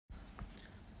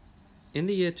In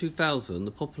the year 2000,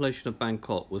 the population of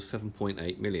Bangkok was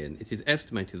 7.8 million. It is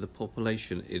estimated the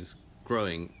population is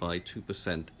growing by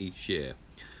 2% each year.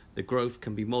 The growth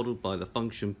can be modelled by the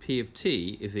function p of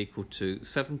t is equal to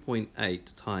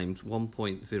 7.8 times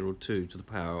 1.02 to the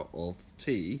power of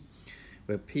t,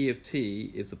 where p of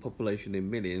t is the population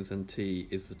in millions and t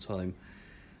is the time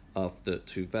after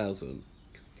 2000.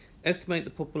 Estimate the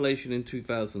population in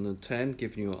 2010,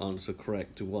 giving your answer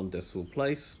correct to one decimal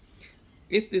place.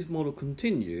 If this model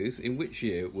continues, in which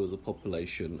year will the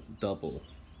population double?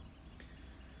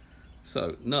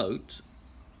 So note,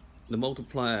 the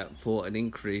multiplier for an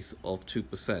increase of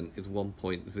 2% is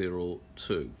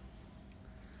 1.02.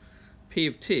 P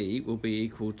of t will be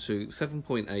equal to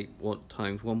 7.8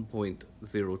 times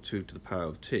 1.02 to the power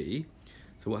of t.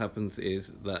 So what happens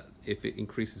is that if it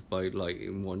increases by, like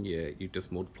in 1 year, you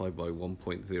just multiply by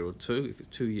 1.02. If it's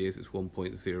 2 years, it's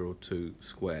 1.02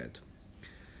 squared.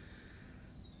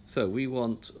 So we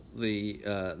want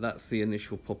that's the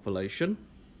initial population.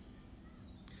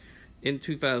 In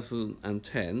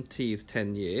 2010, t is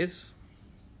 10 years.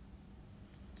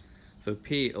 So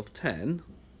p of 10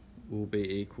 will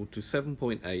be equal to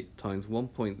 7.8 times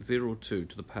 1.02 to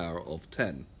the power of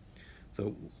 10.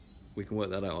 So we can work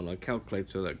that out on our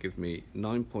calculator. That gives me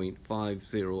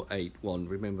 9.5081.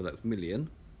 Remember, that's million.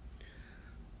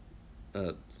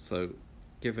 So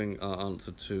giving our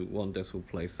answer to one decimal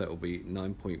place, that will be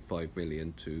 9.5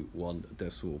 million to one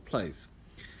decimal place.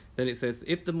 Then it says,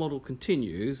 if the model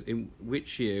continues, in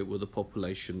which year will the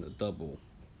population double?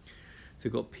 So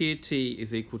we've got P of t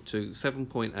is equal to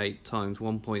 7.8 times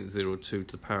 1.02 to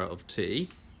the power of t.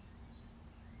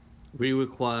 We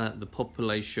require the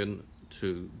population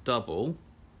to double.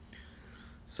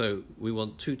 So we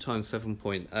want 2 times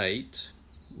 7.8,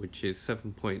 which is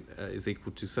is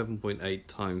equal to 7.8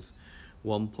 times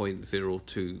 1.02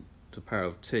 to the power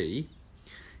of t.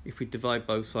 If we divide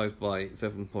both sides by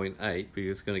 7.8,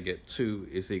 we're just going to get 2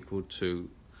 is equal to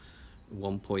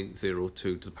 1.02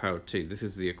 to the power of t. This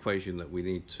is the equation that we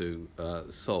need to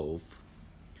solve.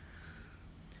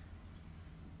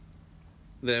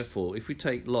 Therefore, if we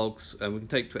take logs, and we can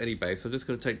take to any base, I'm just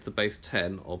going to take to the base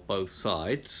 10 of both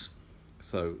sides.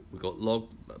 So we've got log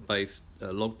base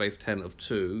 10 of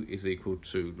 2 is equal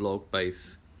to log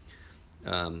base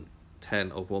 10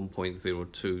 of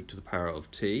 1.02 to the power of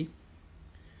t.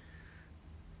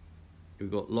 We've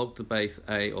got log the base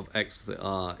a of x to the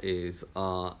r is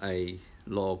r a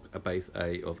log a base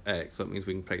a of x. So that means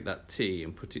we can take that t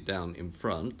and put it down in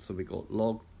front. So we've got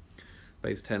log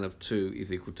base 10 of 2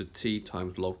 is equal to t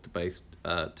times log the base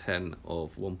 10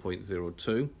 of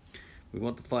 1.02. We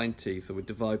want to find t, so we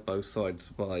divide both sides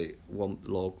by 1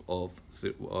 log of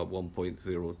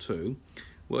 1.02.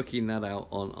 Working that out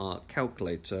on our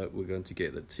calculator, we're going to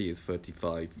get that t is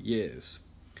 35 years.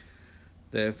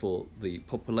 Therefore, the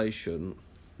population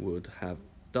would have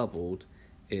doubled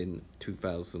in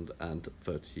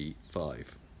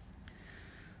 2035.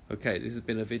 Okay, this has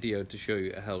been a video to show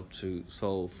you how to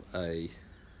solve a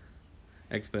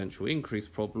exponential increase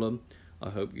problem.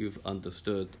 I hope you've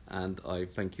understood, and I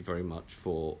thank you very much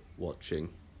for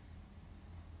watching.